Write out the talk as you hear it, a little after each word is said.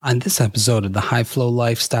On this episode of the High Flow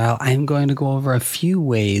Lifestyle, I am going to go over a few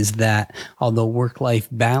ways that, although work-life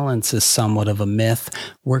balance is somewhat of a myth,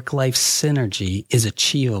 work-life synergy is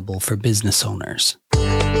achievable for business owners.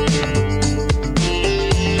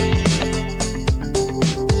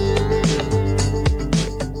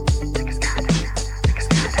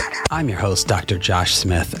 I'm your host, Dr. Josh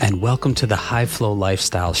Smith, and welcome to the High Flow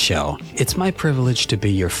Lifestyle Show. It's my privilege to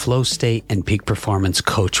be your flow state and peak performance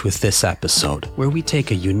coach with this episode, where we take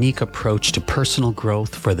a unique approach to personal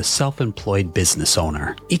growth for the self-employed business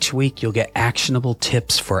owner. Each week, you'll get actionable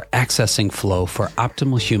tips for accessing flow for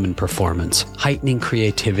optimal human performance, heightening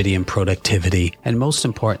creativity and productivity, and most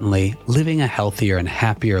importantly, living a healthier and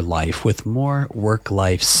happier life with more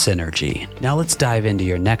work-life synergy. Now let's dive into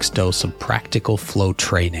your next dose of practical flow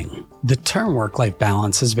training. The term work-life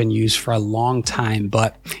balance has been used for a long time,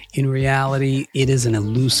 but in reality, it is an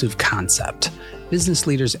elusive concept. Business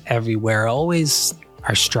leaders everywhere always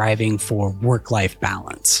are striving for work-life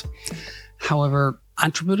balance. However,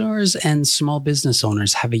 entrepreneurs and small business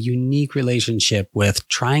owners have a unique relationship with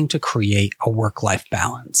trying to create a work-life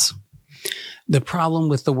balance. The problem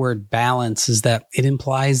with the word balance is that it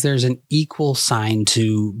implies there's an equal sign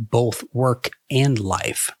to both work and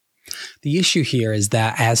life. The issue here is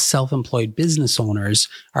that as self-employed business owners,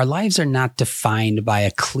 our lives are not defined by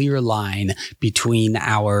a clear line between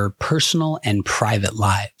our personal and private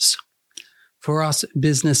lives. For us,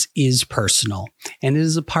 business is personal, and it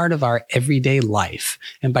is a part of our everyday life,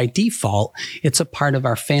 and by default, it's a part of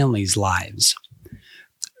our family's lives.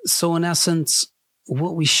 So in essence,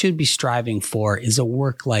 what we should be striving for is a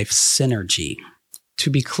work-life synergy. To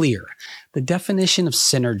be clear, the definition of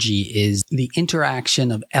synergy is the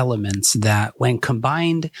interaction of elements that, when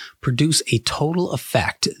combined, produce a total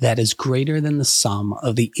effect that is greater than the sum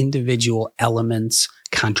of the individual elements,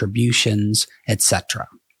 contributions, etc.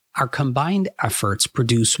 Our combined efforts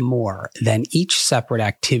produce more than each separate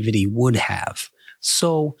activity would have.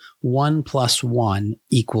 So 1 + 1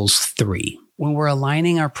 = 3. When we're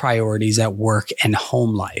aligning our priorities at work and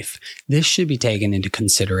home life, this should be taken into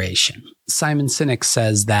consideration. Simon Sinek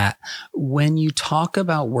says that when you talk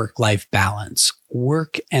about work-life balance,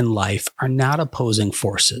 work and life are not opposing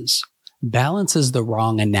forces. Balance is the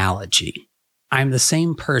wrong analogy. I'm the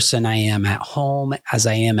same person I am at home as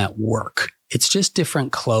I am at work. It's just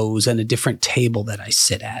different clothes and a different table that I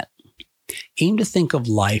sit at. Aim to think of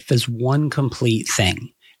life as one complete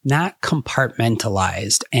thing, not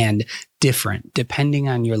compartmentalized and different depending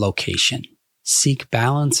on your location. Seek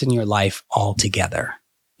balance in your life altogether.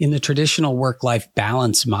 In the traditional work-life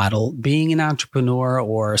balance model, being an entrepreneur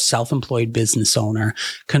or self-employed business owner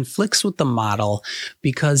conflicts with the model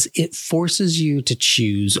because it forces you to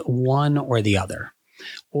choose one or the other,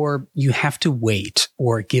 or you have to wait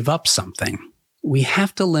or give up something. We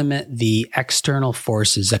have to limit the external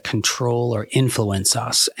forces that control or influence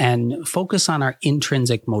us and focus on our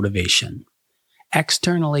intrinsic motivation.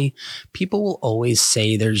 Externally, people will always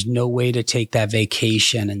say there's no way to take that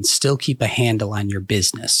vacation and still keep a handle on your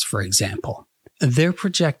business, for example. They're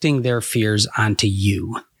projecting their fears onto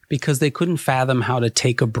you because they couldn't fathom how to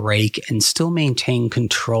take a break and still maintain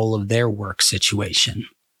control of their work situation.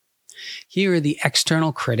 Here, the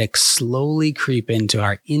external critics slowly creep into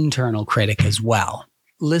our internal critic as well,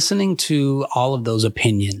 listening to all of those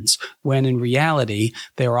opinions, when in reality,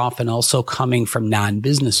 they're often also coming from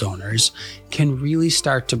non-business owners, can really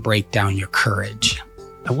start to break down your courage.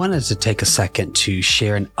 I wanted to take a second to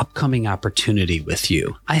share an upcoming opportunity with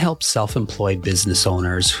you. I help self-employed business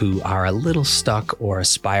owners who are a little stuck or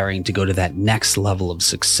aspiring to go to that next level of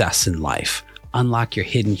success in life. Unlock your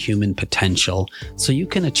hidden human potential so you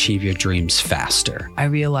can achieve your dreams faster. I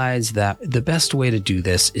realize that the best way to do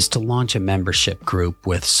this is to launch a membership group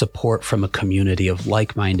with support from a community of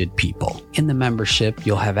like-minded people. In the membership,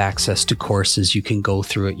 you'll have access to courses you can go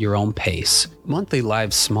through at your own pace, monthly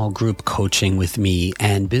live small group coaching with me,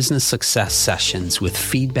 and business success sessions with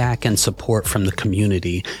feedback and support from the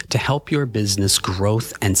community to help your business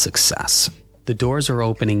growth and success. The doors are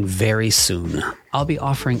opening very soon. I'll be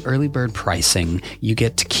offering early bird pricing you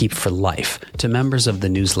get to keep for life to members of the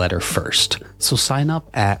newsletter first. So sign up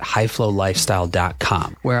at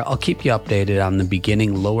highflowlifestyle.com, where I'll keep you updated on the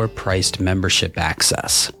beginning lower priced membership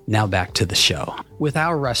access. Now back to the show. With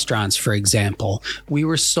our restaurants, for example, we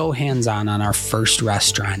were so hands-on on our first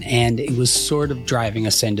restaurant, and it was sort of driving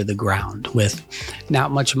us into the ground with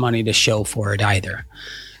not much money to show for it either.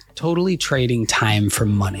 Totally trading time for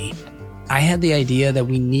money. I had the idea that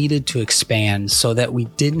we needed to expand so that we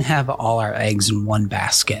didn't have all our eggs in one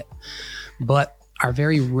basket. But our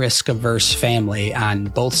very risk-averse family on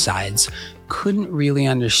both sides couldn't really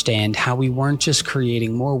understand how we weren't just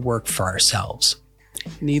creating more work for ourselves.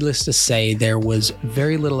 Needless to say, there was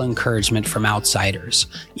very little encouragement from outsiders.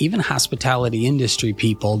 Even hospitality industry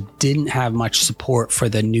people didn't have much support for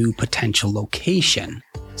the new potential location,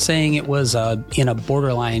 saying it was in a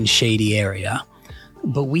borderline shady area.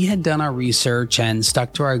 But we had done our research and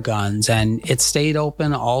stuck to our guns, and it stayed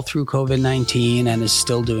open all through COVID-19 and is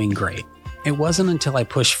still doing great. It wasn't until I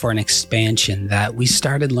pushed for an expansion that we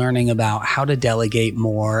started learning about how to delegate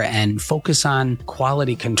more and focus on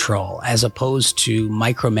quality control as opposed to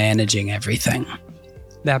micromanaging everything.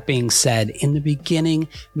 That being said, in the beginning,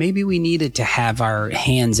 maybe we needed to have our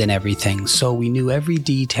hands in everything so we knew every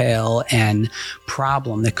detail and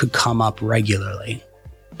problem that could come up regularly.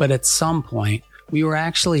 But at some point, we were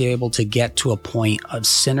actually able to get to a point of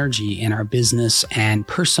synergy in our business and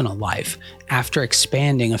personal life after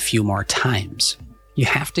expanding a few more times. You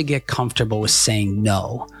have to get comfortable with saying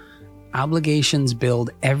no. Obligations build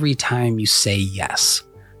every time you say yes.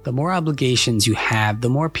 The more obligations you have, the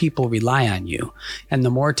more people rely on you, and the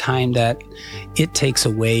more time that it takes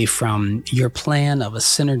away from your plan of a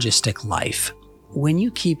synergistic life. When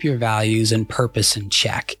you keep your values and purpose in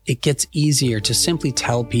check, it gets easier to simply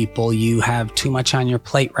tell people you have too much on your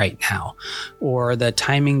plate right now, or the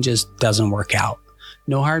timing just doesn't work out.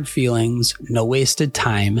 No hard feelings, no wasted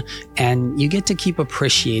time, and you get to keep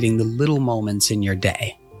appreciating the little moments in your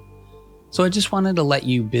day. So I just wanted to let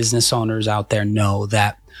you business owners out there know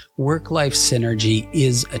that work-life synergy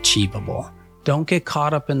is achievable. Don't get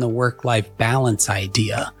caught up in the work-life balance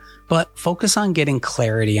idea, but focus on getting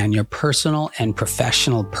clarity on your personal and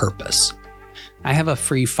professional purpose. I have a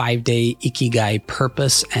free 5-day Ikigai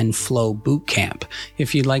Purpose and Flow Bootcamp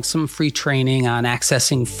if you'd like some free training on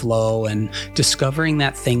accessing flow and discovering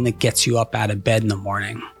that thing that gets you up out of bed in the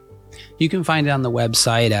morning. You can find it on the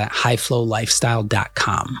website at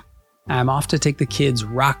highflowlifestyle.com. I'm off to take the kids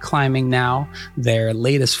rock climbing now, their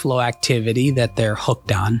latest flow activity that they're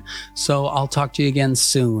hooked on. So I'll talk to you again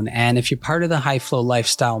soon. And if you're part of the High Flow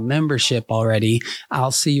Lifestyle membership already,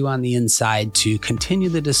 I'll see you on the inside to continue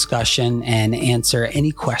the discussion and answer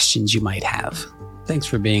any questions you might have. Thanks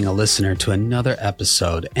for being a listener to another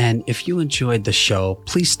episode. And if you enjoyed the show,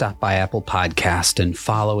 please stop by Apple Podcast and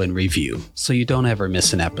follow and review so you don't ever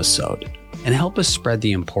miss an episode. And help us spread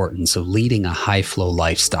the importance of leading a high-flow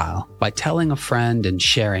lifestyle by telling a friend and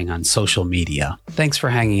sharing on social media. Thanks for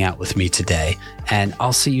hanging out with me today, and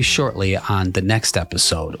I'll see you shortly on the next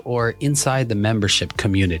episode or inside the membership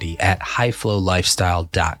community at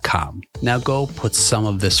highflowlifestyle.com. Now go put some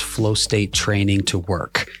of this flow state training to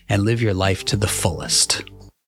work and live your life to the fullest.